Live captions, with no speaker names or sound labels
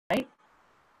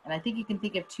And I think you can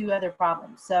think of 2 other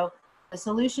problems. So the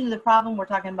solution to the problem, we're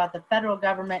talking about the federal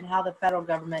government and how the federal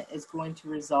government is going to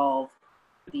resolve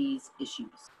these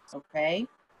issues. Okay.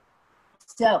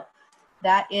 So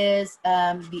that is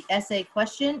the essay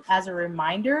question. As a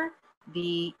reminder,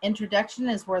 the introduction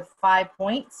is worth 5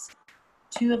 points.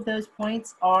 2 of those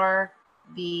points are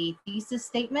the thesis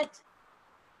statement.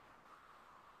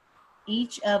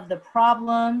 Each of the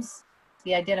problems,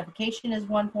 the identification is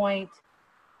 1 point,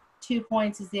 2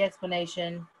 points is the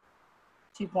explanation,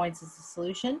 2 points is the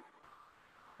solution.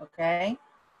 Okay.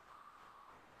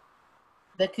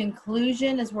 The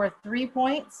conclusion is worth 3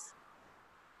 points,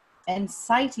 and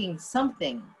citing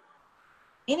something,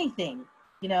 anything,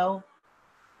 you know,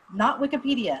 not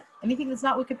Wikipedia, anything that's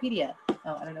not Wikipedia.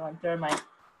 Oh, I don't know, I'm throwing my,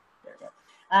 there we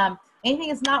go. Anything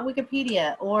that's not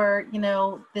Wikipedia, or, you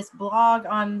know, this blog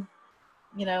on,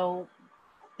 you know,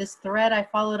 this thread I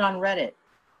followed on Reddit,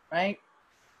 right?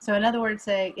 So in other words,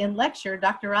 say in lecture,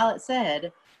 Dr. Rowlett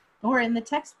said, or in the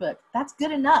textbook, that's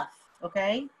good enough,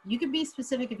 okay? You can be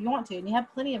specific if you want to, and you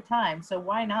have plenty of time, so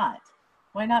why not?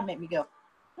 Why not make me go,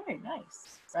 very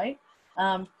nice, right?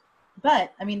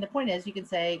 But, I mean, the point is, you can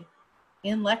say,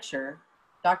 in lecture,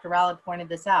 Dr. Rowlett pointed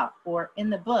this out, or in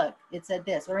the book, it said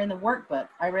this, or in the workbook,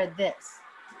 I read this,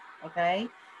 okay?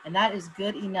 And that is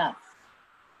good enough.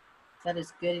 That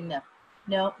is good enough.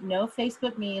 No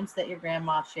Facebook memes that your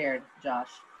grandma shared, Josh.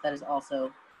 That is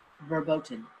also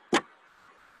verboten.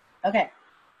 Okay.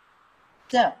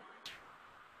 So,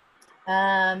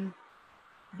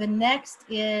 the next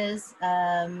is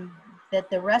that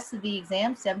the rest of the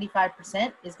exam,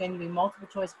 75%, is going to be multiple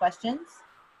choice questions.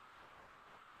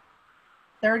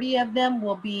 30 of them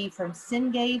will be from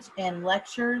Cengage and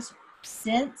lectures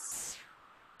since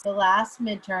the last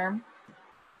midterm.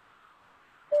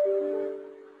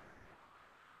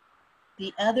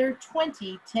 The other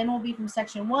 20, 10 will be from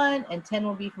section 1 and 10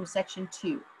 will be from section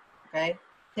 2. Okay?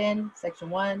 10, section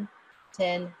 1,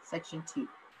 10, section 2.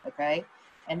 Okay?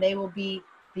 And they will be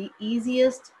the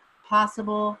easiest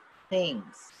possible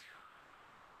things.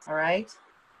 All right?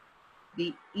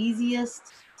 The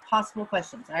easiest possible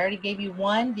questions. I already gave you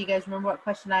one. Do you guys remember what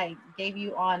question I gave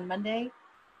you on Monday?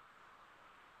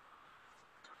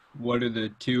 What are the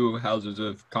 2 houses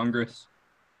of Congress?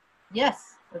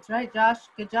 Yes, that's right, Josh.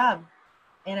 Good job.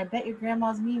 And I bet your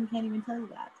grandma's meme can't even tell you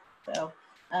that. So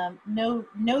no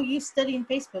use studying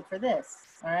Facebook for this,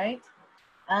 all right?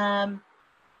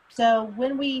 So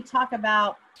when we talk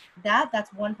about that,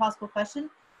 that's one possible question.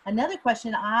 Another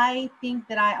question I think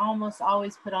that I almost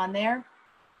always put on there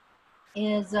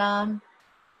is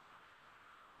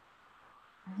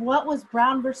what was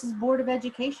Brown versus Board of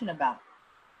Education about?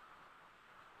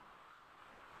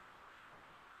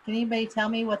 Can anybody tell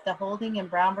me what the holding in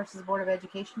Brown versus Board of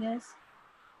Education is?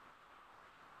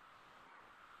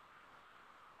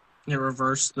 It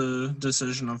reversed the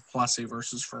decision of Plessy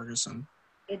versus Ferguson.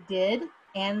 It did,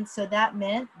 and so that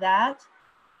meant that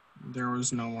there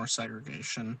was no more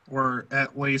segregation, or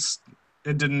at least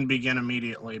it didn't begin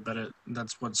immediately, but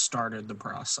that's what started the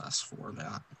process for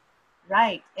that.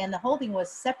 Right, and the holding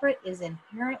was separate is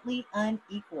inherently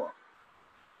unequal,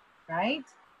 right?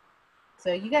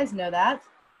 So you guys know that.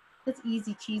 That's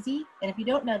easy cheesy, and if you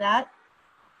don't know that,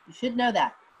 you should know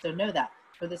that. So know that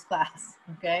for this class,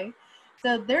 okay?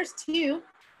 So there's 2.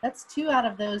 That's 2 out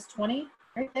of those 20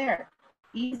 right there.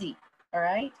 Easy, all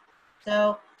right?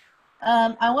 So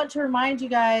I want to remind you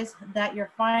guys that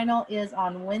your final is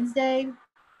on Wednesday.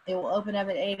 It will open up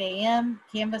at 8 a.m.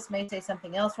 Canvas may say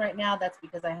something else right now. That's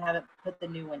because I haven't put the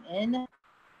new one in,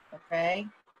 okay?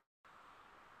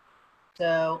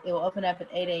 So it will open up at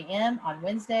 8 a.m. on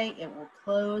Wednesday. It will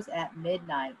close at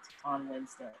midnight on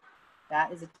Wednesday.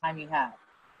 That is the time you have.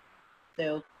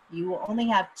 So you will only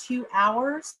have 2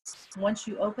 hours once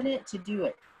you open it to do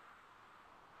it.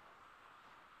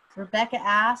 Rebecca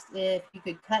asked if you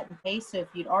could cut and paste, so if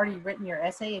you'd already written your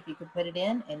essay, if you could put it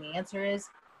in, and the answer is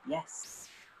yes.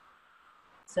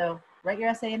 So write your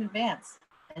essay in advance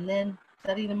and then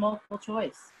study the multiple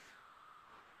choice,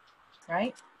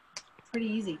 right? It's pretty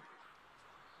easy.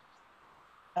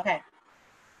 Okay,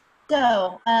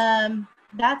 so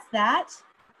that's that.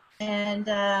 And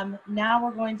now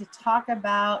we're going to talk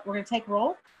about, we're going to take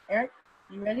roll. Eric,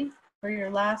 you ready for your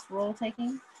last roll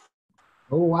taking?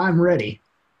 Oh, I'm ready.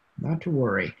 Not to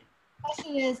worry. The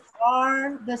question is,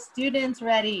 are the students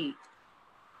ready?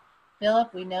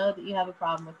 Philip, we know that you have a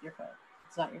problem with your phone.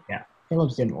 It's not your phone. Yeah,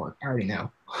 Philip's didn't work. I already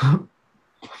know.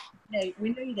 No, we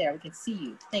know you're there. We can see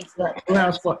you. Thanks, Who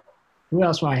Philip. Who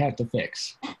else do I have to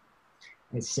fix?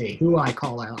 Let's see. Who do I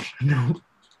call out? No.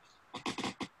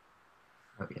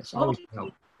 Oh, yes. Always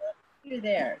no. You're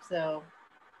there, so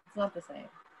it's not the same.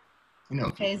 I know.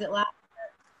 Okay, is it live?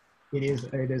 It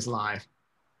is live.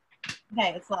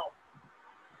 Okay, it's live.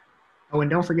 Oh, and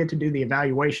don't forget to do the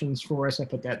evaluations for us. I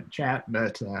put that in the chat,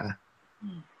 but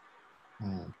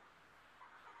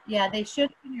Yeah, they should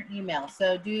be in your email.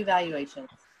 So do evaluations.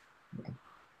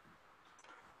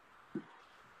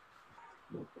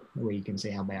 that way you can see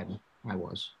how bad I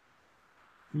was.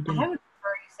 You I can, would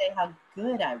prefer you say how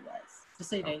good I was. Just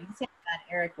so you know, you can say how bad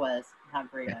Eric was and how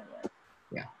great Yeah. I was.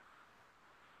 yeah.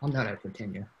 I'll know that for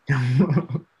tenure.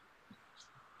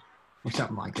 or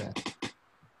something like that.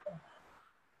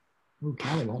 Ooh,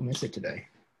 Callie won't miss it today.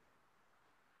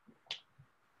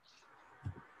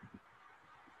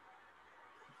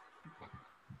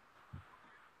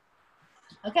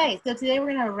 Okay, so today we're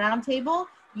going to have a round table.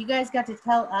 You guys got to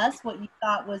tell us what you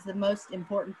thought was the most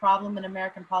important problem in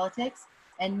American politics.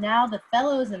 And now the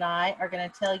fellows and I are going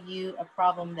to tell you a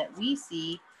problem that we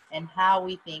see and how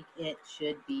we think it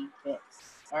should be fixed.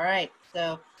 All right,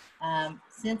 so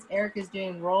since Eric is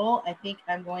doing roll, I think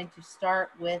I'm going to start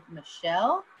with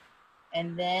Michelle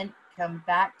and then come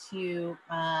back to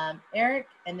Eric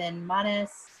and then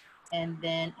Manas, and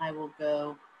then I will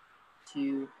go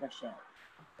to Rochelle.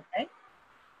 Okay?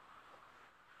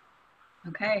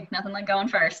 Okay, nothing like going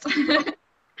first.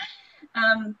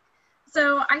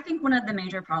 So I think one of the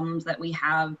major problems that we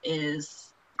have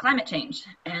is climate change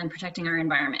and protecting our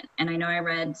environment. And I know I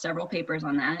read several papers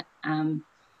on that.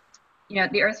 You know,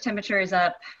 the Earth's temperature is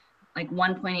up like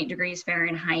 1.8 degrees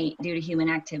Fahrenheit due to human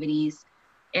activities.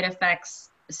 It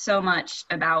affects so much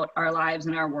about our lives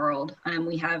and our world.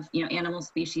 We have, you know, animal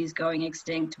species going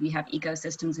extinct. We have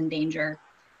ecosystems in danger.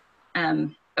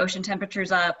 Ocean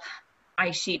temperatures up.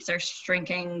 Ice sheets are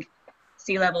shrinking,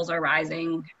 sea levels are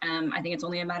rising. I think it's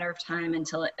only a matter of time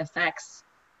until it affects,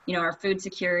 you know, our food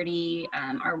security,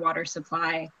 our water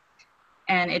supply.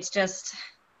 And it's just,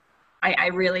 I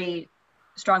really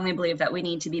strongly believe that we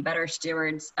need to be better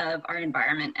stewards of our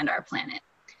environment and our planet.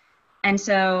 And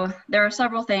so there are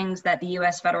several things that the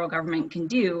US federal government can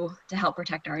do to help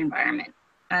protect our environment.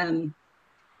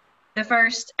 The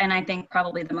first, and I think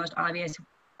probably the most obvious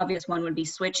one, would be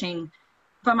switching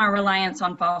from our reliance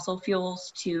on fossil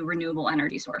fuels to renewable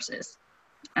energy sources.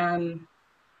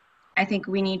 I think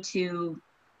we need to,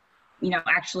 you know,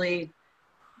 actually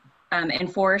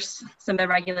enforce some of the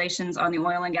regulations on the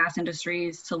oil and gas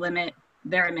industries to limit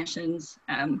their emissions.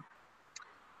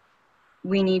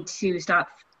 We need to stop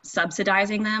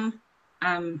subsidizing them.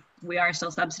 We are still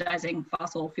subsidizing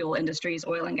fossil fuel industries,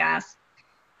 oil and gas.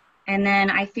 And then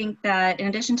I think that in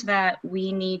addition to that,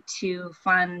 we need to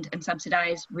fund and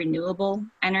subsidize renewable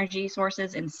energy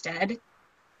sources instead,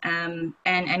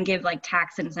 and give like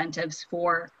tax incentives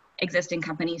for existing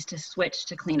companies to switch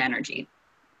to clean energy.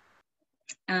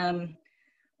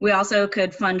 We also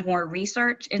could fund more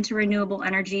research into renewable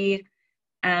energy,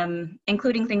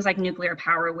 including things like nuclear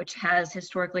power, which has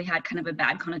historically had kind of a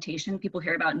bad connotation. People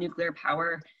hear about nuclear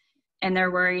power and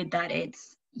they're worried that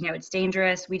it's, you know, it's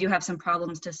dangerous. We do have some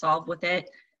problems to solve with it,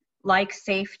 like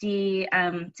safety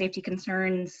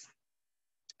concerns,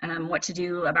 what to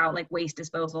do about like waste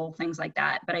disposal, things like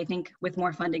that. But I think with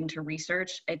more funding to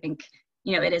research, I think,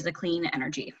 you know, it is a clean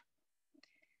energy.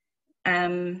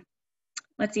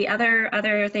 Let's see,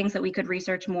 other things that we could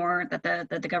research more that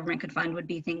the government could fund would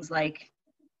be things like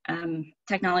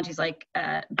technologies like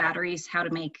batteries, how to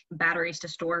make batteries to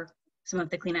store some of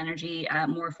the clean energy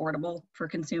more affordable for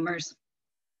consumers.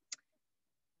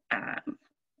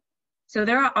 So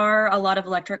there are a lot of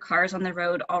electric cars on the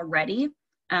road already,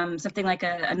 something like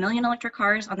a million electric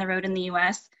cars on the road in the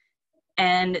US,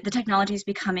 and the technology is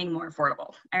becoming more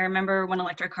affordable. I remember when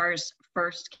electric cars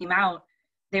first came out,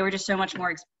 they were just so much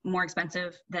more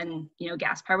expensive than, you know,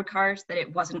 gas-powered cars that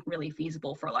it wasn't really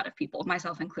feasible for a lot of people,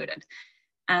 myself included.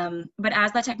 But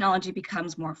as that technology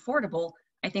becomes more affordable,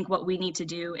 I think what we need to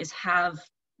do is have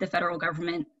the federal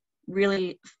government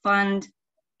really fund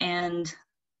and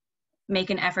make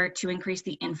an effort to increase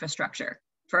the infrastructure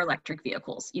for electric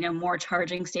vehicles, you know, more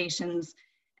charging stations,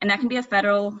 and that can be a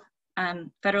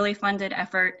federally funded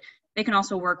effort. They can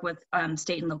also work with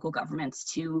state and local governments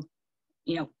to,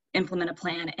 you know, implement a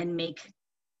plan and make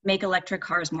electric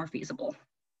cars more feasible.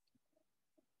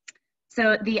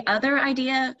 So the other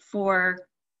idea for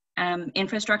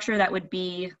infrastructure that would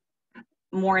be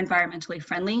more environmentally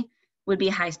friendly would be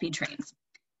high-speed trains.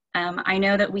 I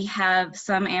know that we have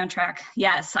some Amtrak.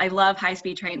 Yes, I love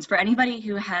high-speed trains. For anybody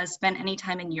who has spent any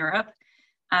time in Europe,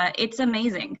 it's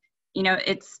amazing. You know,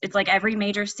 it's like every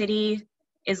major city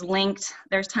is linked.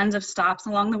 There's tons of stops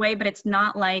along the way, but it's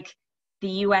not like the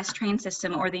US train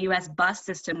system or the US bus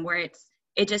system where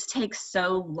it just takes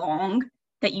so long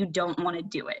that you don't want to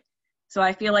do it. So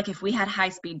I feel like if we had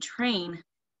high-speed train,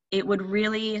 it would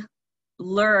really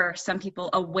lure some people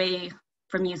away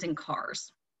from using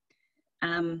cars.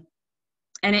 And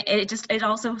it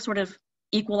also sort of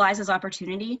equalizes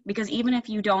opportunity, because even if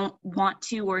you don't want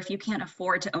to, or if you can't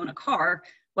afford to own a car,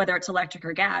 whether it's electric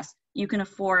or gas, you can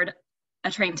afford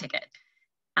a train ticket.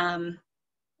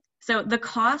 So the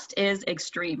cost is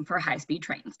extreme for high-speed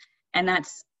trains, and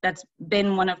that's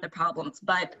been one of the problems.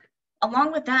 But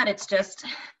along with that, it's just,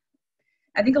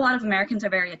 I think a lot of Americans are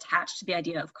very attached to the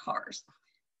idea of cars.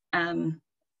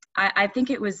 I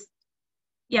think it was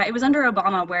under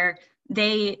Obama where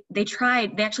they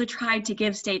actually tried to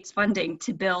give states funding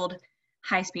to build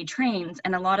high-speed trains,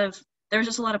 and there was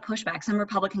just a lot of pushback. Some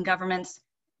Republican governments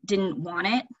didn't want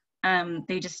it.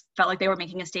 They just felt like they were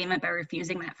making a statement by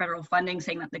refusing that federal funding,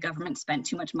 saying that the government spent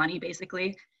too much money,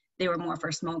 basically. They were more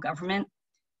for small government.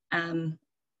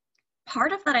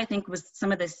 Part of that, I think, was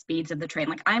some of the speeds of the train.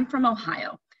 Like, I'm from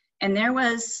Ohio, and there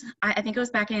was, I think it was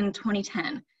back in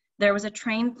 2010, there was a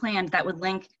train planned that would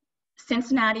link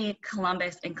Cincinnati,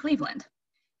 Columbus, and Cleveland.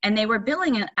 And they were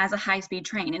billing it as a high-speed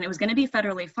train, and it was going to be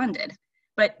federally funded.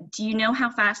 But do you know how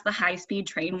fast the high-speed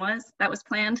train was that was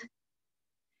planned?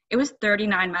 It was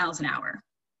 39 miles an hour.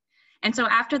 And so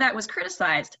after that was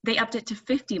criticized, they upped it to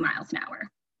 50 miles an hour.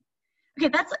 Okay,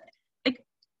 that's like,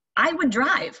 I would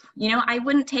drive, I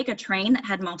wouldn't take a train that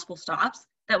had multiple stops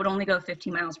that would only go 50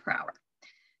 miles per hour.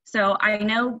 So I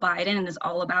know Biden is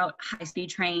all about high-speed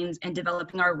trains and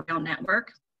developing our rail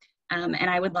network. And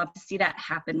I would love to see that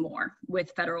happen more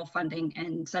with federal funding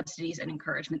and subsidies and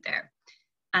encouragement there.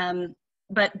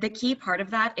 But the key part of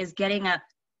that is getting up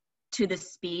to the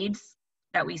speeds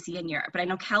that we see in Europe. But I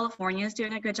know California is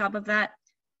doing a good job of that.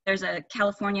 There's a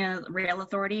California Rail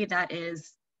Authority that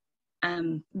is,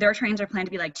 their trains are planned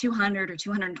to be like 200 or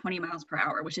 220 miles per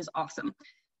hour, which is awesome.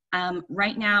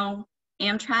 Right now,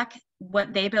 Amtrak,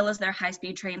 what they bill as their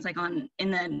high-speed trains, like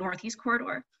in the Northeast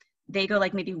corridor, they go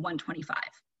like maybe 125.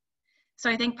 So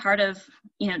I think part of,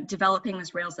 developing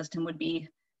this rail system would be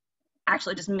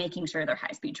actually just making sure they're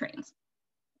high-speed trains.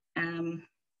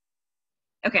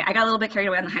 Okay, I got a little bit carried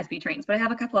away on the high-speed trains, but I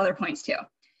have a couple other points too.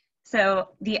 So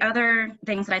the other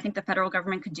things that I think the federal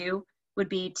government could do would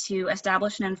be to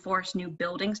establish and enforce new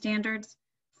building standards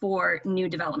for new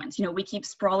developments. We keep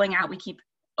sprawling out, we keep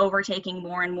overtaking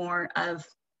more and more of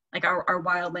like our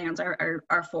wildlands,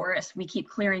 our forests. We keep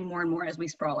clearing more and more as we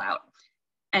sprawl out.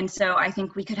 And so I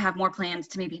think we could have more plans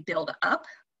to maybe build up.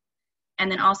 And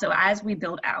then also as we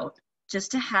build out,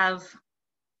 just to have,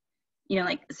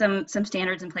 like some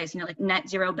standards in place, like net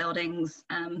zero buildings,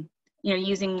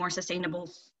 using more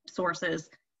sustainable sources.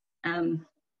 And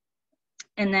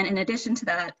then in addition to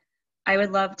that, I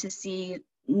would love to see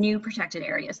new protected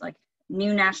areas, like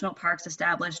new national parks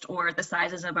established, or the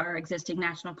sizes of our existing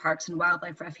national parks and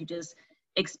wildlife refuges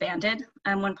expanded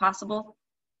when possible.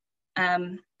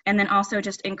 And then also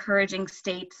just encouraging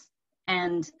states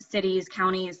and cities,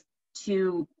 counties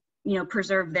to,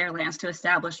 preserve their lands, to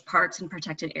establish parks and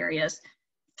protected areas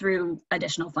through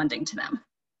additional funding to them.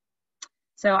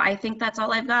 So I think that's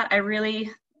all I've got. I really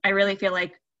feel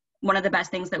like one of the best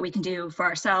things that we can do for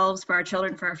ourselves, for our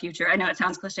children, for our future, I know it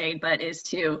sounds cliched, but is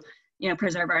to,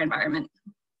 preserve our environment,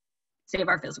 save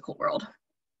our physical world.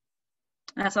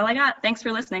 That's all I got. Thanks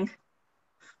for listening.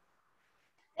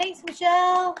 Thanks,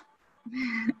 Michelle.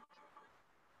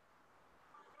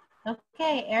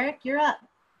 Okay, Eric, you're up.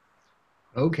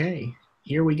 Okay,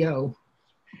 here we go.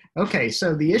 Okay,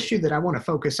 so the issue that I want to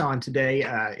focus on today,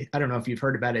 I don't know if you've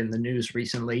heard about it in the news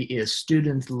recently, is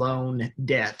student loan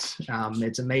debt.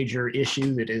 It's a major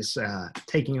issue that is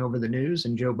taking over the news,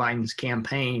 and Joe Biden's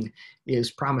campaign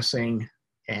is promising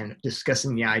and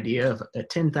discussing the idea of a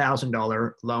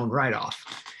 $10,000 loan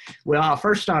write-off. Well, I'll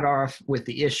first start off with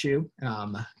the issue.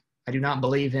 I do not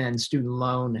believe in student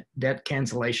loan debt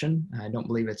cancellation. I don't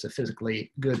believe it's a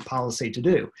physically good policy to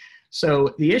do.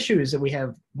 So the issue is that we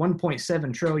have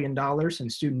 $1.7 trillion in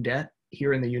student debt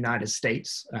here in the United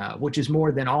States, which is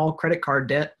more than all credit card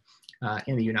debt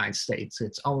in the United States.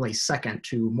 It's only second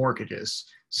to mortgages.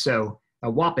 So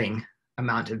a whopping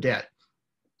amount of debt.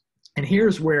 And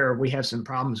here's where we have some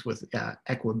problems with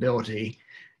equitability,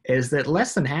 is that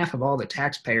less than half of all the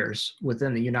taxpayers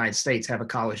within the United States have a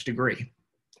college degree.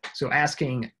 So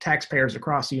asking taxpayers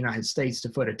across the United States to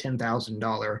foot a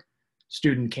 $10,000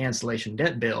 student cancellation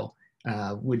debt bill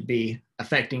would be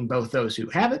affecting both those who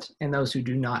have it and those who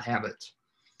do not have it.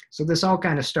 So this all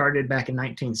kind of started back in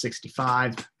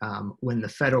 1965 when the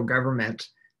federal government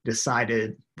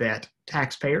decided that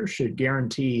taxpayers should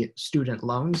guarantee student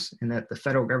loans and that the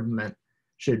federal government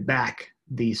should back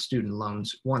these student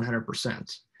loans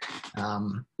 100%,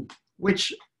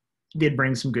 which did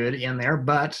bring some good in there,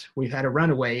 but we've had a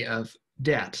runaway of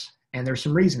debt. And there's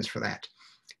some reasons for that.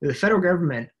 The federal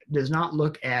government does not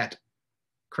look at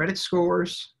credit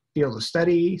scores, field of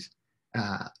studies,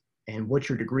 and what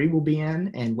your degree will be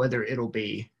in, and whether it'll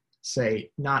be, say,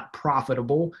 not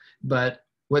profitable, but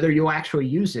whether you'll actually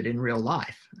use it in real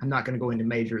life. I'm not going to go into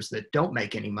majors that don't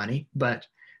make any money, but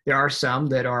there are some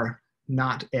that are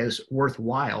not as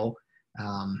worthwhile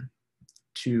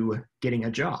to getting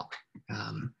a job.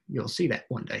 You'll see that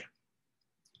one day.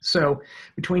 So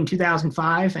between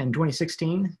 2005 and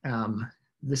 2016,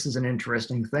 this is an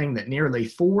interesting thing that nearly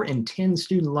 4 in 10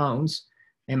 student loans,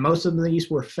 and most of these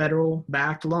were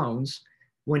federal-backed loans,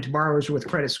 went to borrowers with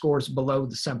credit scores below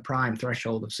the subprime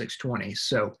threshold of 620.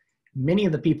 So many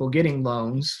of the people getting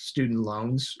loans, student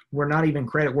loans, were not even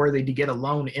creditworthy to get a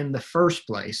loan in the first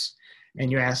place.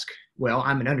 And you ask, well,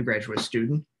 I'm an undergraduate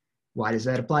student. Why does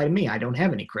that apply to me? I don't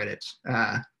have any credits.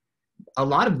 A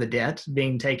lot of the debt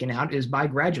being taken out is by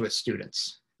graduate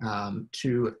students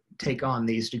to take on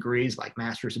these degrees like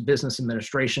Masters of Business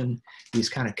Administration, these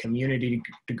kind of community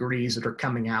degrees that are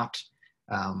coming out.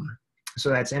 So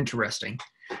that's interesting.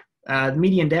 The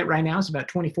median debt right now is about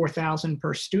 $24,000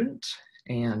 per student.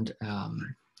 And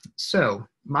so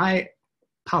my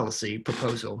policy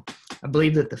proposal, I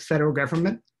believe that the federal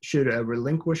government should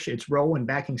relinquish its role in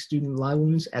backing student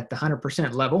loans at the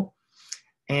 100% level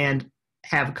and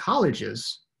have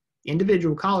colleges,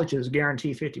 individual colleges,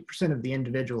 guarantee 50% of the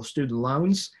individual student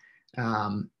loans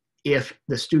if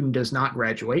the student does not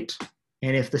graduate.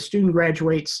 And if the student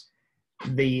graduates,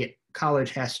 the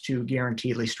college has to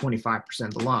guarantee at least 25%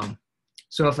 of the loan.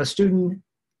 So if a student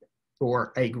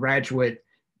or a graduate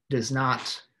does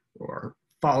not or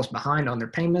falls behind on their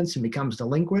payments and becomes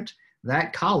delinquent,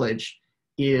 that college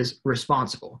is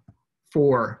responsible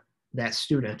for that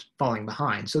student falling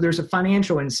behind. So there's a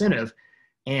financial incentive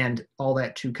and all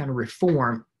that to kind of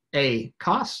reform a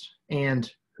cost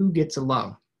and who gets a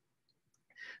loan.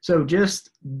 So just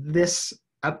this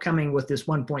upcoming with this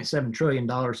 $1.7 trillion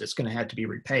that's going to have to be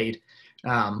repaid,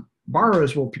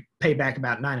 borrowers will pay back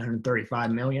about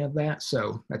 $935 million of that.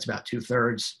 So that's about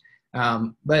 2/3.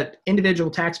 But individual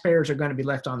taxpayers are going to be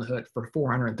left on the hook for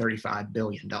 $435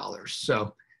 billion.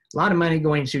 So a lot of money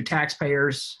going to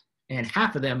taxpayers, and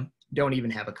half of them don't even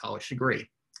have a college degree.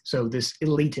 So this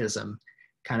elitism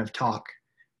kind of talk.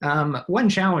 One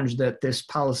challenge that this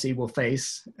policy will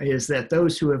face is that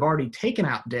those who have already taken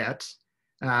out debt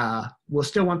will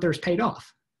still want theirs paid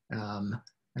off.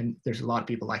 And there's a lot of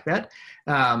people like that.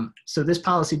 So this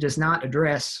policy does not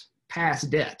address past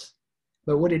debt,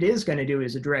 but what it is going to do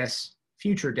is address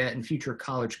future debt and future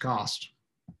college cost.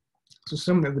 So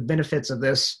some of the benefits of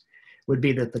this would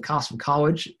be that the cost of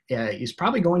college is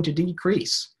probably going to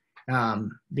decrease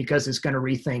because it's going to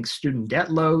rethink student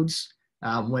debt loads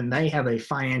when they have a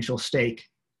financial stake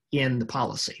in the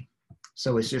policy.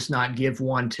 So it's just not give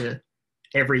one to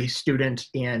every student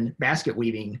in basket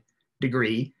weaving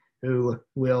degree who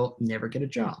will never get a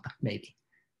job, maybe.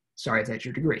 Sorry if that's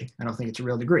your degree. I don't think it's a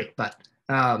real degree, but,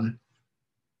 and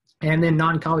then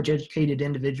non-college educated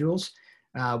individuals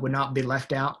would not be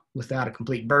left out without a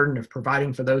complete burden of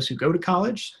providing for those who go to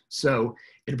college. So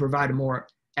it'll provide a more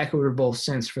equitable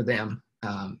sense for them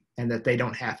and that they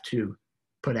don't have to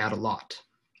put out a lot.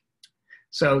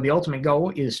 So the ultimate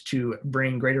goal is to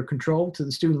bring greater control to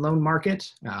the student loan market.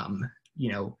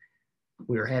 You know,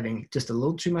 we're having just a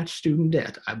little too much student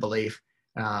debt, I believe.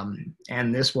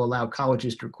 And this will allow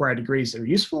colleges to require degrees that are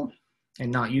useful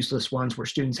and not useless ones where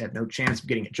students have no chance of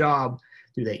getting a job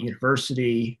through that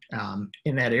university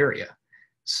in that area.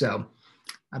 So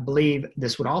I believe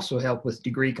this would also help with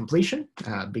degree completion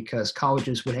because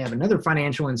colleges would have another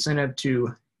financial incentive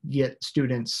to get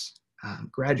students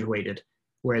graduated,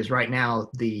 whereas right now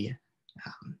the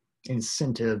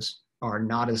incentives are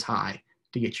not as high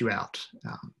to get you out.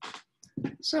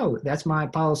 So that's my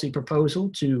policy proposal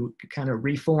to kind of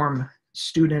reform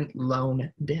student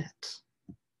loan debt.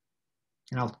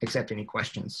 And I'll accept any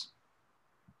questions.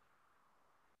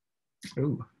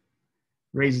 Ooh,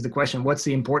 raises the question, what's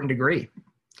the important degree?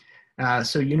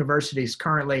 So universities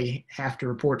currently have to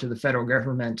report to the federal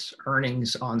government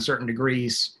earnings on certain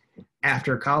degrees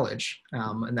after college,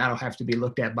 and that'll have to be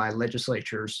looked at by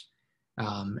legislatures,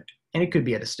 and it could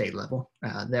be at a state level.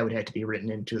 That would have to be written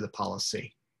into the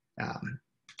policy.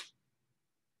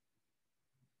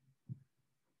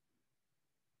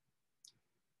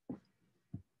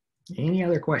 Any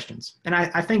other questions? And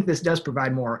I think this does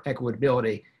provide more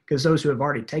equitability because those who have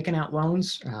already taken out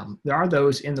loans, there are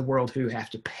those in the world who have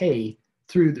to pay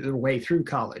through their way through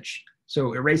college.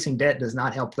 So erasing debt does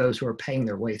not help those who are paying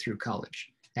their way through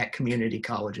college at community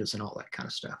colleges and all that kind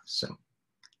of stuff. So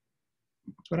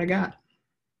that's what I got.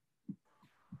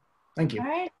 Thank you. All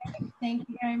right, thank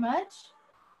you very much.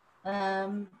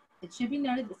 It should be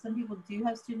noted that some people do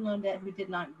have student loan debt who did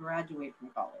not graduate from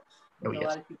college. Oh, So yes. A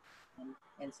lot of people,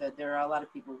 and so there are a lot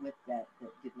of people with debt that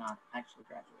did not actually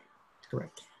graduate.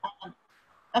 Correct.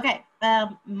 Okay,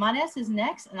 Manes is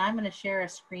next, and I'm going to share a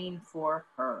screen for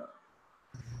her.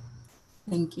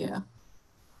 Thank you.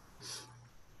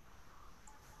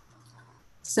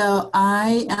 So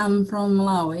I am from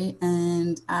Malawi,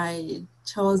 and I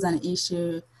chose an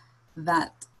issue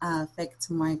that affects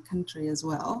my country as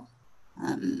well.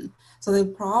 So the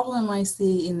problem I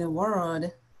see in the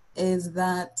world is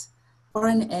that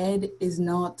foreign aid is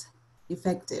not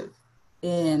effective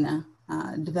in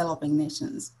developing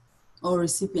nations or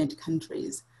recipient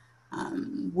countries.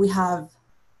 We have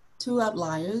two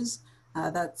outliers,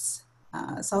 that's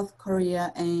South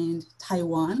Korea and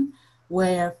Taiwan,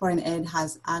 where foreign aid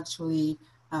has actually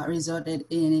resulted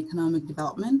in economic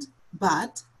development.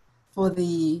 But for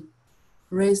the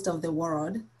rest of the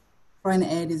world, foreign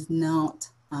aid is not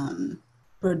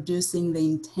producing the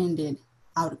intended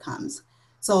outcomes.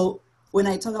 So when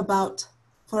I talk about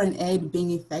foreign aid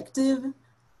being effective,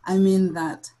 I mean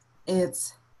that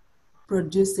it's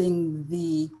producing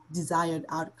the desired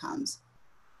outcomes.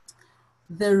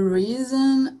 The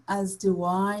reason as to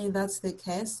why that's the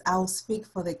case, I'll speak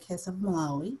for the case of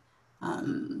Malawi.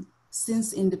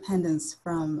 Since independence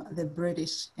from the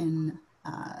British in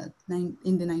the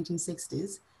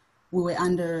 1960s, we were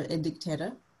under a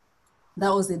dictator.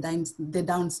 That was the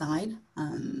downside.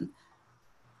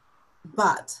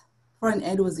 But foreign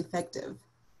aid was effective.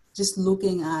 Just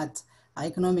looking at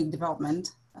economic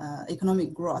development,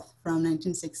 economic growth from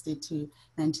 1960 to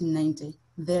 1990,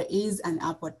 there is an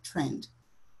upward trend.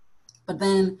 But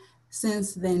then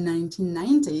since the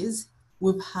 1990s,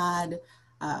 we've had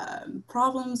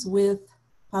problems with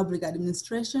public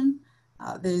administration.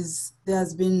 There's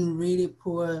been really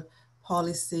poor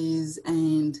policies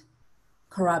and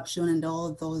corruption and all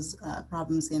of those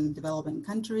problems in developing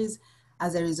countries.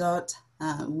 As a result,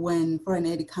 when foreign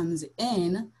aid comes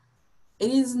in, it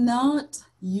is not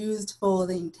used for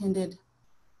the intended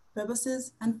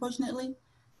purposes, unfortunately.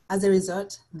 As a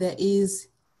result, there is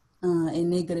a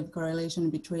negative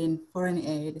correlation between foreign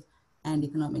aid and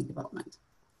economic development.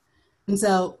 And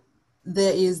so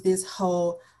there is this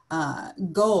whole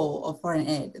goal of foreign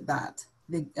aid that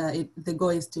the goal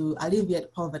is to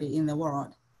alleviate poverty in the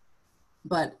world.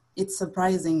 But it's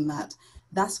surprising that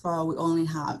thus far we only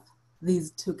have these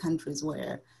two countries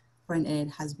where foreign aid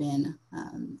has been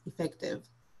effective.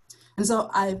 And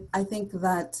so I think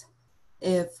that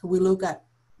if we look at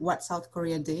what South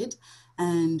Korea did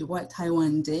and what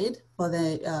Taiwan did for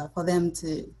them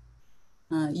to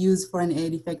use foreign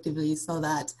aid effectively so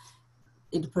that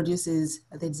it produces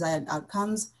the desired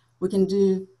outcomes, we can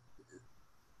do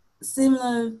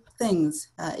similar things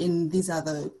in these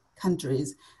other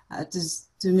countries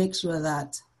to make sure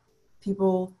that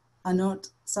people are not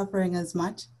suffering as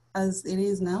much as it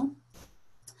is now.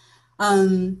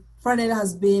 Foreign aid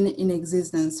has been in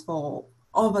existence for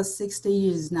over 60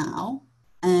 years now,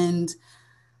 and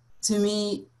to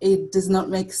me, it does not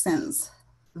make sense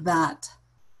that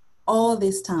all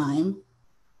this time,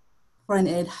 foreign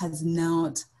aid has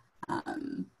not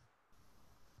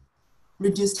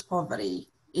reduced poverty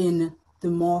in the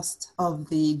most of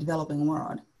the developing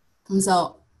world. And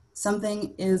so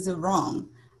something is wrong.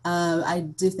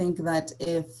 I do think that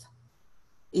if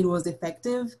it was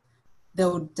effective, there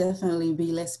would definitely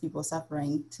be less people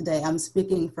suffering today. I'm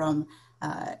speaking from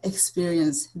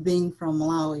experience being from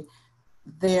Malawi.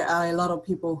 There are a lot of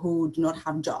people who do not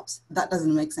have jobs. That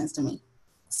doesn't make sense to me.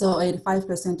 So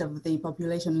 85% of the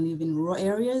population live in rural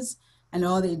areas, and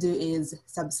all they do is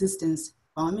subsistence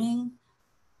farming.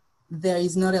 There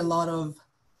is not a lot of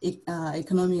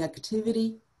economic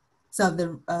activity.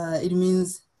 So it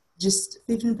means just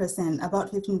 15%,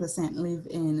 about 15% live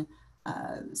in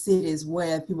cities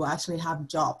where people actually have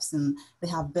jobs and they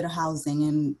have better housing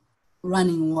and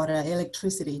running water,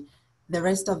 electricity. The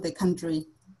rest of the country,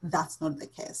 that's not the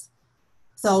case.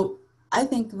 So I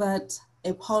think that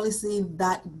a policy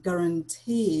that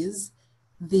guarantees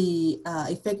the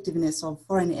effectiveness of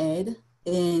foreign aid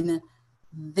in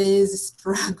these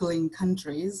struggling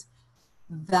countries,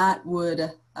 that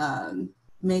would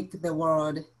make the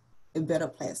world a better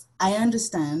place. I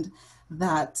understand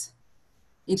that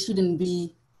it shouldn't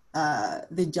be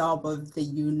the job of the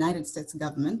United States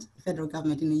government, federal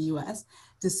government in the US,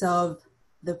 to solve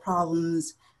the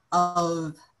problems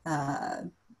of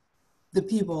the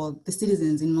people, the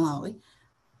citizens in Malawi.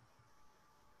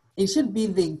 It should be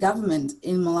the government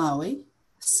in Malawi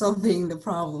solving the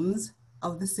problems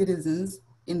of the citizens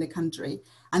in the country.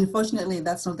 Unfortunately,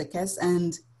 that's not the case.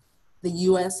 And the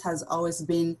US has always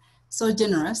been so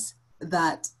generous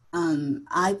that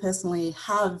I personally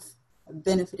have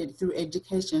benefited through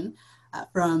education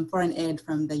from foreign aid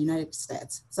from the United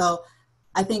States. So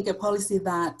I think a policy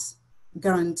that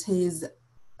guarantees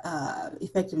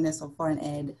effectiveness of foreign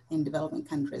aid in developing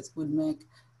countries would make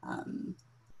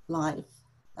life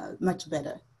much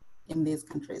better in these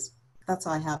countries. That's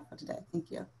all I have for today. Thank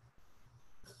you.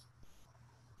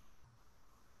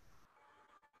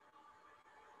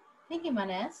 Thank you,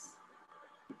 Manes.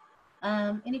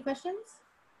 Any questions?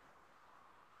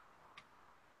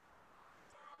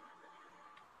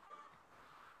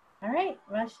 All right,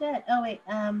 Rashid. Oh wait,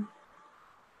 I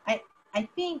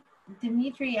think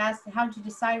Dimitri asked how to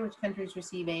decide which countries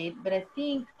receive aid, but I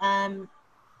think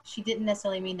she didn't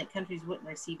necessarily mean that countries wouldn't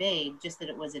receive aid, just that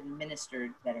it was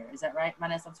administered better. Is that right,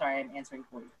 Manes? I'm sorry, I'm answering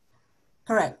for you.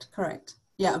 Correct, correct.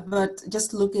 Yeah, but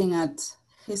just looking at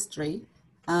history,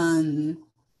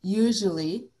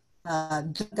 usually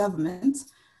governments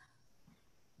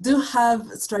do have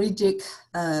strategic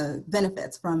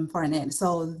benefits from foreign aid.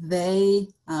 So they,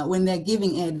 when they're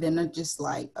giving aid, they're not just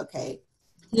like, okay,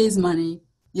 here's money,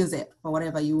 use it for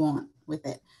whatever you want with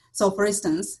it. So for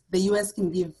instance, the US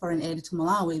can give foreign aid to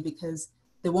Malawi because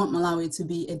they want Malawi to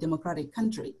be a democratic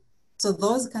country. So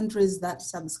those countries that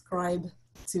subscribe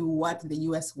to what the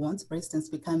US wants, for instance,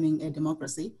 becoming a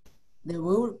democracy, they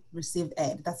will receive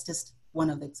aid. That's just one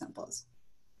of the examples.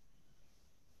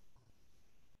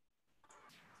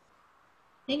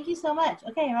 Thank you so much.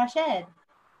 Okay, Rashid.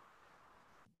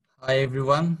 Hi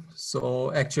everyone.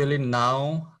 So actually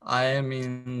now I am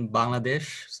in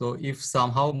Bangladesh. So if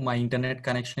somehow my internet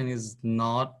connection is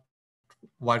not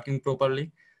working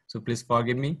properly, so please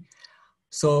forgive me.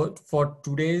 So for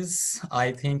today's,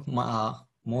 I think my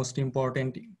most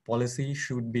important policy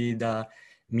should be the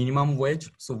minimum wage.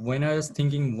 So when I was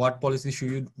thinking what policy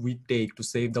should we take to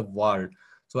save the world,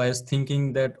 so I was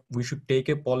thinking that we should take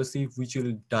a policy which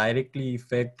will directly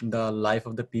affect the life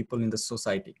of the people in the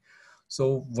society.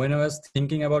 So when I was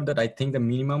thinking about that, I think the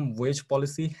minimum wage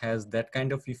policy has that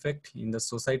kind of effect in the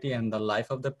society and the life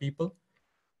of the people.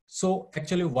 So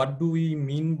actually, what do we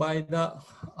mean by the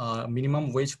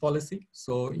minimum wage policy?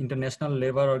 So International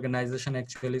Labour Organization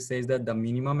actually says that the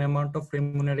minimum amount of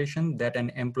remuneration that an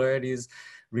employer is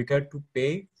required to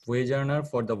pay wage earner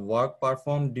for the work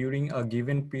performed during a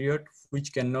given period,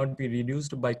 which cannot be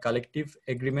reduced by collective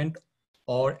agreement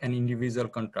or an individual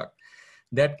contract.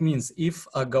 That means if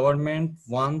a government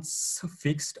wants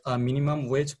fixed a minimum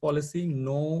wage policy,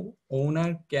 no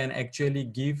owner can actually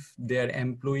give their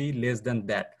employee less than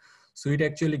that. So it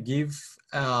actually gives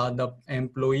the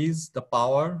employees the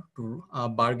power to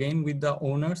bargain with the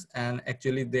owners and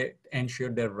actually they ensure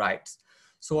their rights.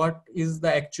 So what is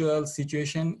the actual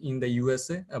situation in the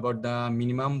USA about the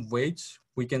minimum wage?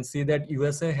 We can see that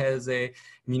USA has a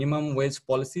minimum wage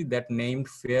policy that named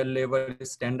Fair Labor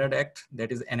Standard Act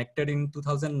that is enacted in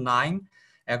 2009.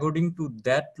 According to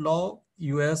that law,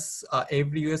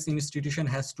 every US institution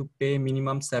has to pay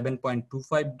minimum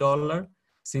 $7.25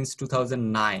 since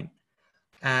 2009.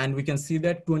 And we can see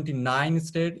that 29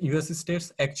 US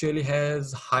states actually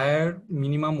has higher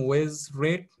minimum wage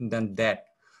rate than that.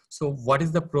 So what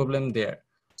is the problem there?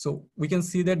 So we can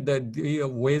see that the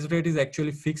wage rate is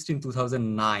actually fixed in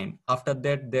 2009. After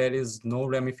that, there is no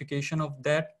ramification of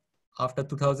that. After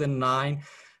 2009,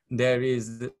 there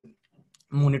is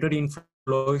monetary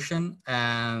inflation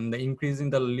and the increase in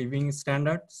the living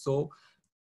standard. So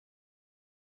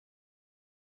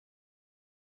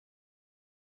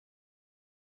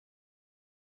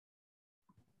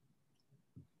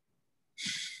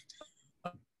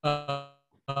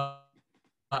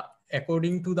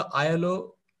according to the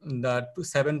ILO, the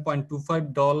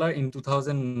 $7.25 in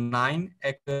 2009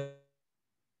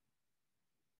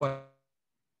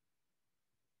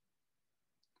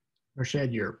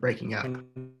 Rashid, you're breaking up.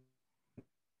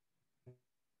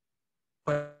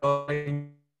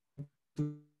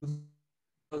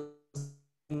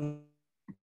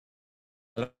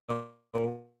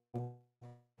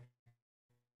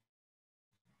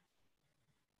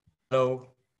 Hello.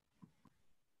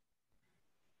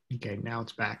 Okay, now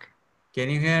it's back. Can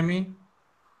you hear me?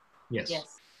 Yes.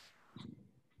 Yes.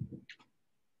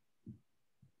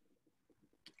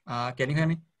 Can you hear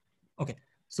me? Okay.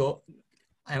 So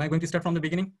am I going to start from the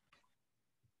beginning?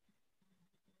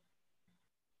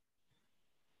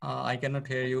 I cannot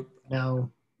hear you. No,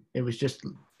 it was just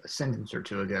a sentence or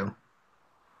two ago.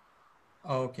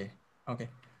 Okay. Okay.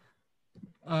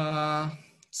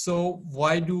 So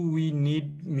why do we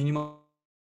need minimum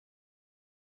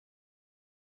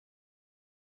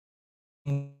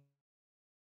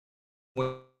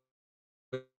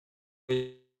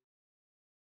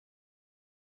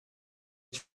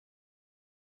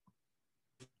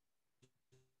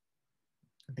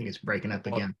I think it's breaking up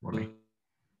again for me.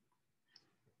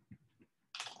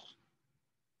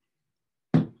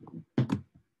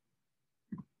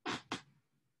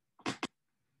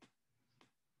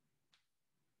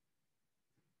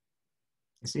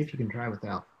 See if you can try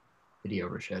without video,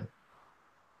 Rashad.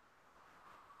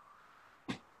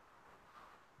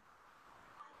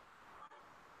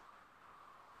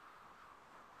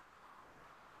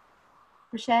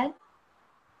 Rashad,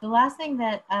 the last thing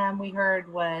that we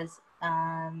heard was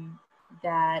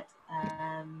that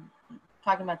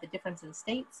talking about the difference in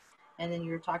states, and then you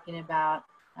were talking about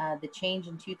the change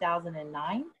in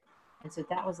 2009. And so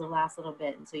that was the last little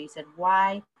bit. And so you said,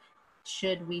 why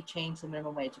should we change the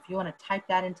minimum wage? If you want to type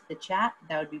that into the chat,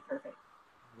 that would be perfect.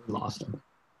 Lost him.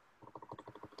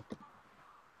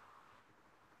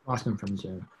 Lost him from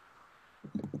Zoom.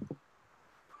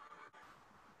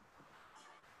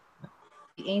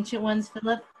 The ancient ones,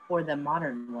 Philip, or the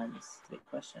modern ones? Good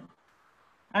question.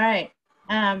 All right.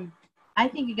 I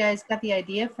think you guys got the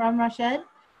idea from Rashad.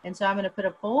 And so I'm going to put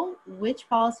a poll. Which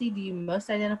policy do you most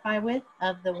identify with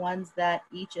of the ones that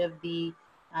each of the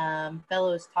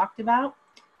fellows talked about?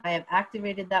 I have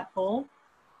activated that poll.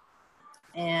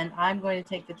 And I'm going to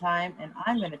take the time and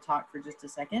I'm going to talk for just a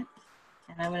second.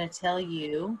 And I'm going to tell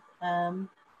you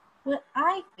what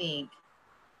I think.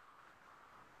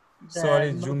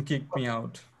 Sorry, Zoom kicked me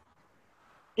out.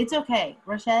 It's okay,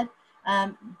 Rashad.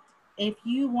 If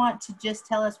you want to just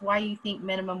tell us why you think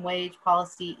minimum wage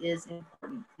policy is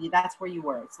important, that's where you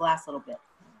were. It's the last little bit.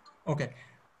 Okay.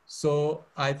 So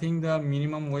I think the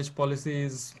minimum wage policy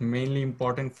is mainly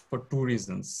important for two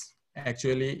reasons.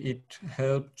 Actually, it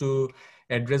helped to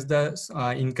address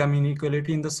the income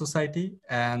inequality in the society,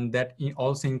 and that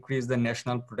also increase the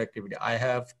national productivity. I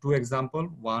have two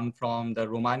examples, one from the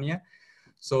Romania.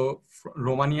 So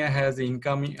Romania has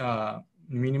income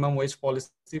minimum wage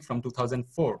policy from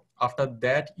 2004. After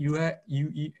that,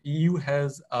 EU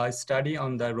has a study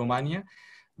on the Romania.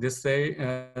 They say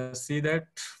see that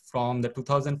from the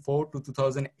 2004 to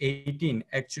 2018,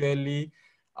 actually,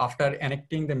 after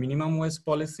enacting the minimum wage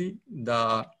policy,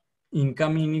 the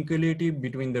income inequality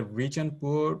between the rich and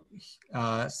poor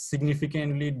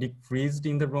significantly decreased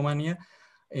in the Romania.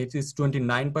 It is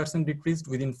 29% decreased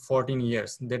within 14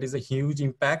 years. That is a huge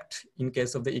impact in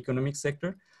case of the economic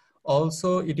sector.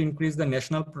 Also, it increased the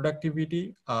national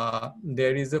productivity.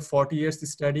 There is a 40 years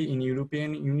study in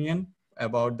European Union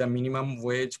about the minimum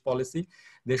wage policy.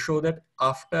 They show that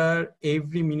after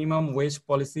every minimum wage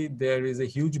policy, there is a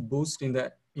huge boost in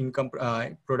the income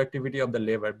productivity of the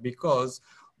labor, because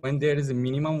when there is a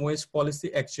minimum wage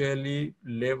policy, actually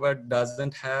labor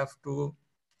doesn't have to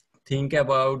think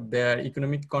about their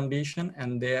economic condition,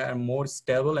 and they are more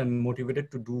stable and motivated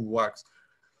to do works.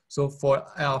 So for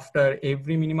after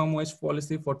every minimum wage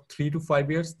policy for 3 to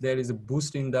 5 years, there is a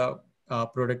boost in the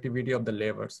productivity of the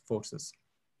labor forces.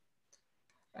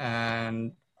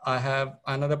 And I have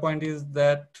another point is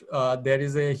that there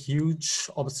is a huge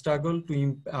obstacle to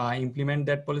implement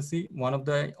that policy. One of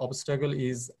the obstacle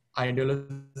is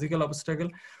ideological obstacle.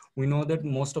 We know that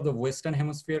most of the Western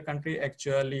Hemisphere country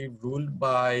actually ruled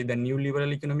by the new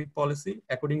liberal economic policy.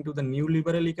 According to the new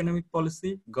liberal economic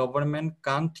policy, government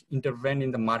can't intervene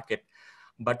in the market.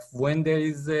 But when there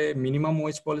is a minimum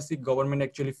wage policy, government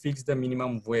actually fixes the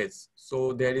minimum wage.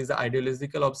 So there is an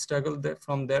ideological obstacle there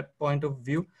from that point of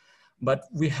view. But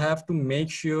we have to make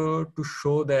sure to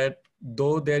show that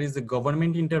though there is a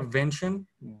government intervention,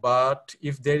 but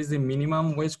if there is a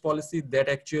minimum wage policy, that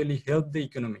actually helps the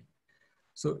economy.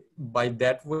 So by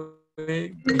that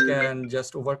way, we can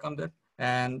just overcome that.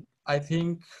 And I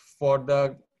think for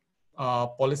the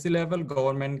policy level,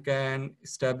 government can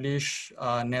establish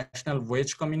a national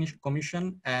wage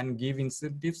commission and give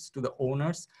incentives to the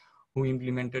owners who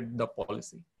implemented the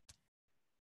policy.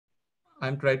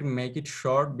 I'm trying to make it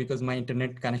short because my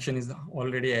internet connection is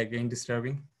already again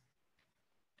disturbing.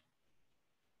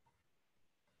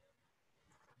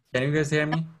 Can you guys hear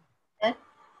me? Yeah.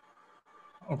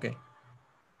 Okay.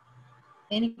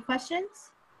 Any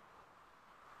questions?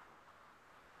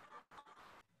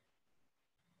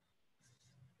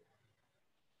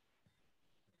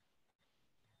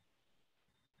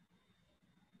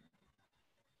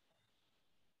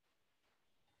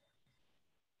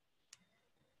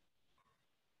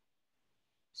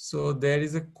 So there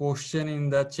is a question in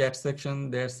the chat section.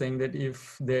 They're saying that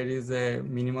if there is a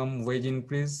minimum wage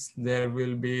increase, there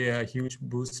will be a huge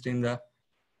boost in the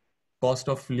cost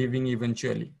of living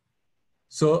eventually.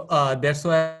 So that's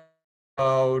why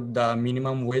about the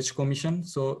minimum wage commission.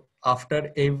 So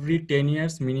after every 10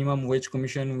 years, minimum wage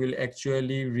commission will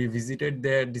actually revisit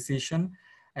their decision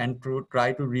and to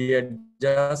try to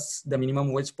readjust the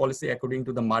minimum wage policy according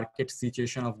to the market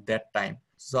situation of that time.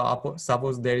 So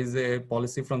suppose there is a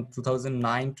policy from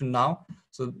 2009 to now.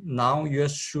 So now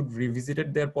US should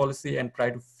revisit their policy and try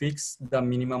to fix the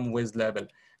minimum wage level.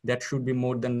 That should be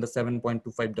more than the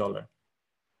 $7.25.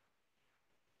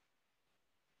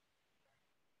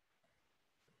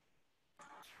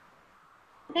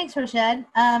 Thanks, Roshed.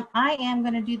 I am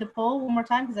going to do the poll one more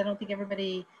time because I don't think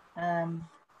everybody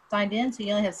signed in. So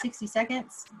you only have 60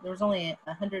 seconds. There was only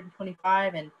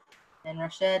 125, and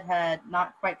Roshed had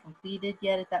not quite completed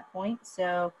yet at that point.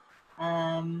 So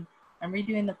I'm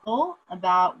redoing the poll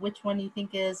about which one you think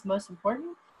is most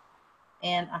important,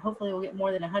 and hopefully we'll get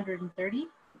more than 130.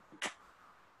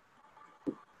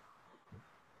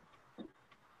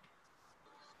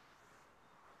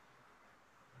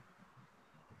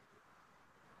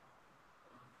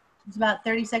 There's about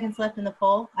 30 seconds left in the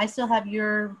poll. I still have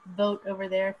your vote over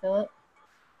there, Philip.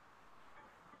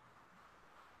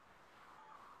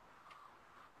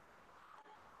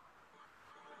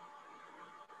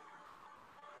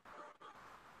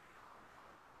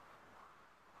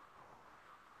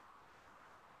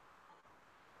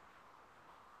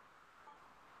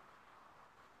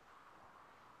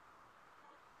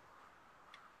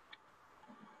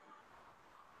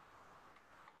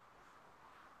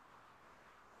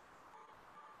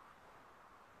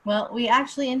 Well, we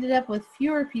actually ended up with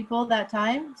fewer people that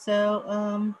time.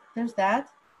 So there's that.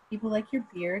 People like your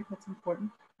beard. That's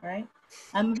important, right?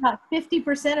 About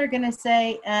 50% are going to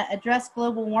say address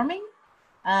global warming.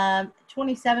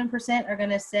 27% are going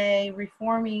to say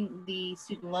reforming the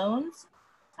student loans.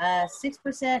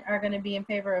 6% are going to be in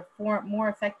favor of more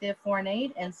effective foreign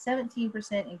aid, and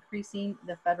 17% increasing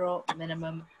the federal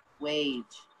minimum wage.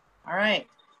 All right.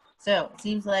 So it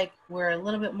seems like we're a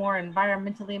little bit more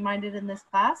environmentally minded in this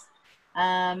class.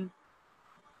 I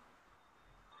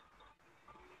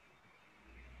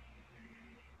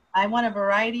want a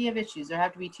variety of issues. There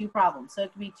have to be two problems. So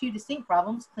it could be two distinct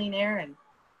problems, clean air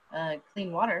and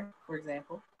clean water, for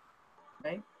example,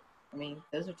 right? I mean,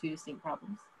 those are two distinct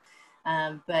problems.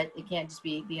 But it can't just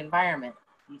be the environment.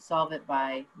 You solve it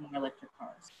by more electric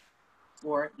cars,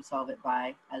 or you solve it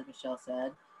by, as Michelle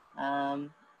said,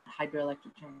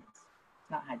 hydroelectric trains.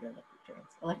 Not hydroelectric trains,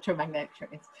 electromagnetic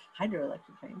trains.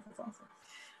 Hydroelectric trains, that's awesome.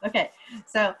 Okay,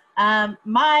 so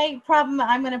my problem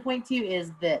I'm going to point to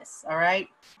is this, all right?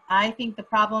 I think the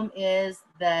problem is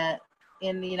that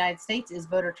in the United States is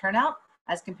voter turnout.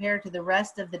 As compared to the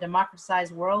rest of the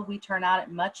democratized world, we turn out at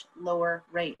much lower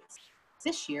rates.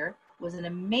 This year was an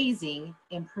amazing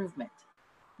improvement.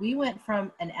 We went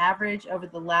from an average over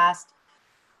the last,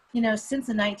 since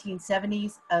the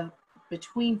 1970s of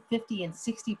between 50 and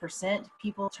 60%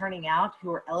 people turning out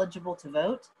who are eligible to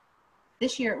vote.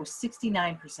 This year it was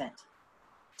 69%.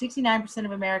 69%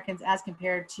 of Americans, as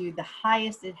compared to the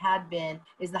highest it had been,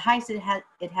 is the highest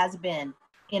it has been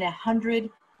in 100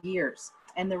 years.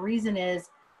 And the reason is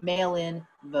mail-in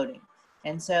voting.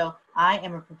 And so I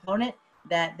am a proponent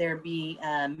that there be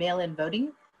mail-in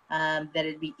voting, that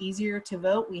it'd be easier to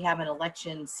vote. We have an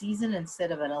election season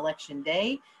instead of an election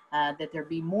day. That there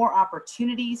be more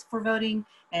opportunities for voting,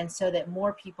 and so that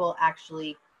more people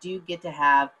actually do get to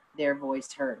have their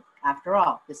voice heard. After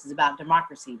all, this is about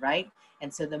democracy, right?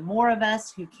 And so the more of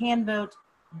us who can vote,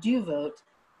 do vote,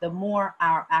 the more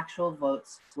our actual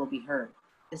votes will be heard.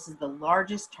 This is the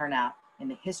largest turnout in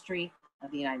the history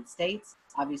of the United States.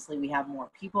 Obviously, we have more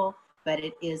people, but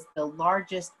it is the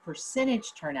largest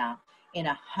percentage turnout in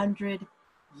 100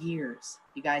 years.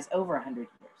 You guys, over 100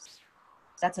 years.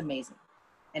 That's amazing.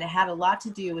 And it had a lot to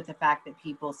do with the fact that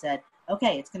people said,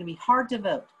 okay, it's going to be hard to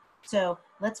vote. So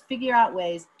let's figure out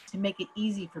ways to make it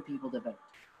easy for people to vote.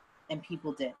 And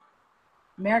people did.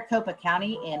 Maricopa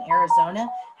County in Arizona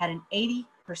had an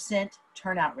 80%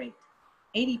 turnout rate.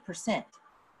 80%.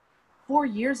 4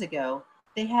 years ago,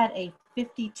 they had a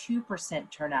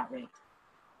 52% turnout rate.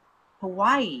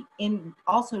 Hawaii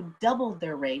also doubled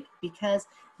their rate because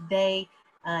they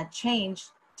changed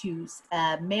to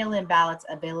mail-in ballots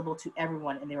available to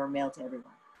everyone, and they were mailed to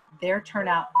everyone. Their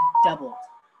turnout doubled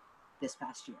this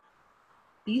past year.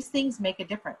 These things make a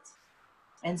difference.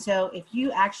 And so if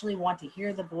you actually want to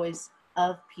hear the voice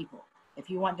of people, if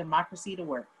you want democracy to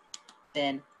work,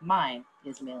 then mine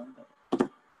is mail-in voting.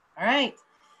 All right.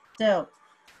 So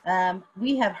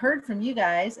we have heard from you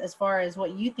guys as far as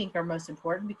what you think are most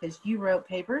important, because you wrote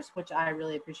papers, which I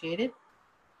really appreciated.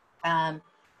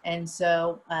 And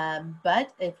so,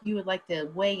 but if you would like to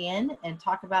weigh in and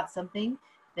talk about something,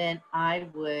 then I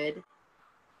would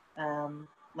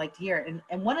like to hear it.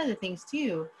 And one of the things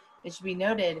too, it should be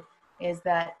noted, is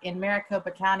that in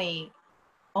Maricopa County,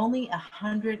 only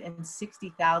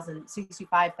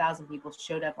 65,000 people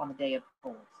showed up on the day of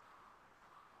polls.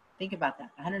 Think about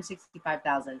that.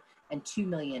 165,000 and 2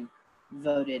 million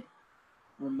voted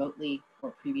remotely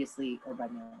or previously or by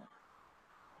mail.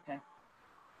 Okay.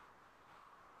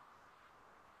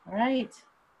 All right.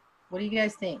 What do you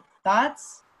guys think?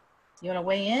 Thoughts? You want to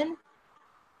weigh in?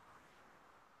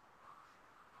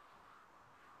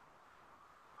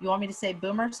 You want me to say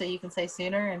boomer so you can say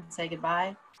sooner and say goodbye?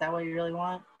 Is that what you really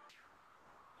want?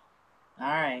 All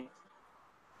right.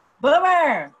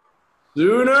 Boomer!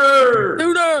 Sooner!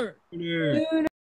 Sooner.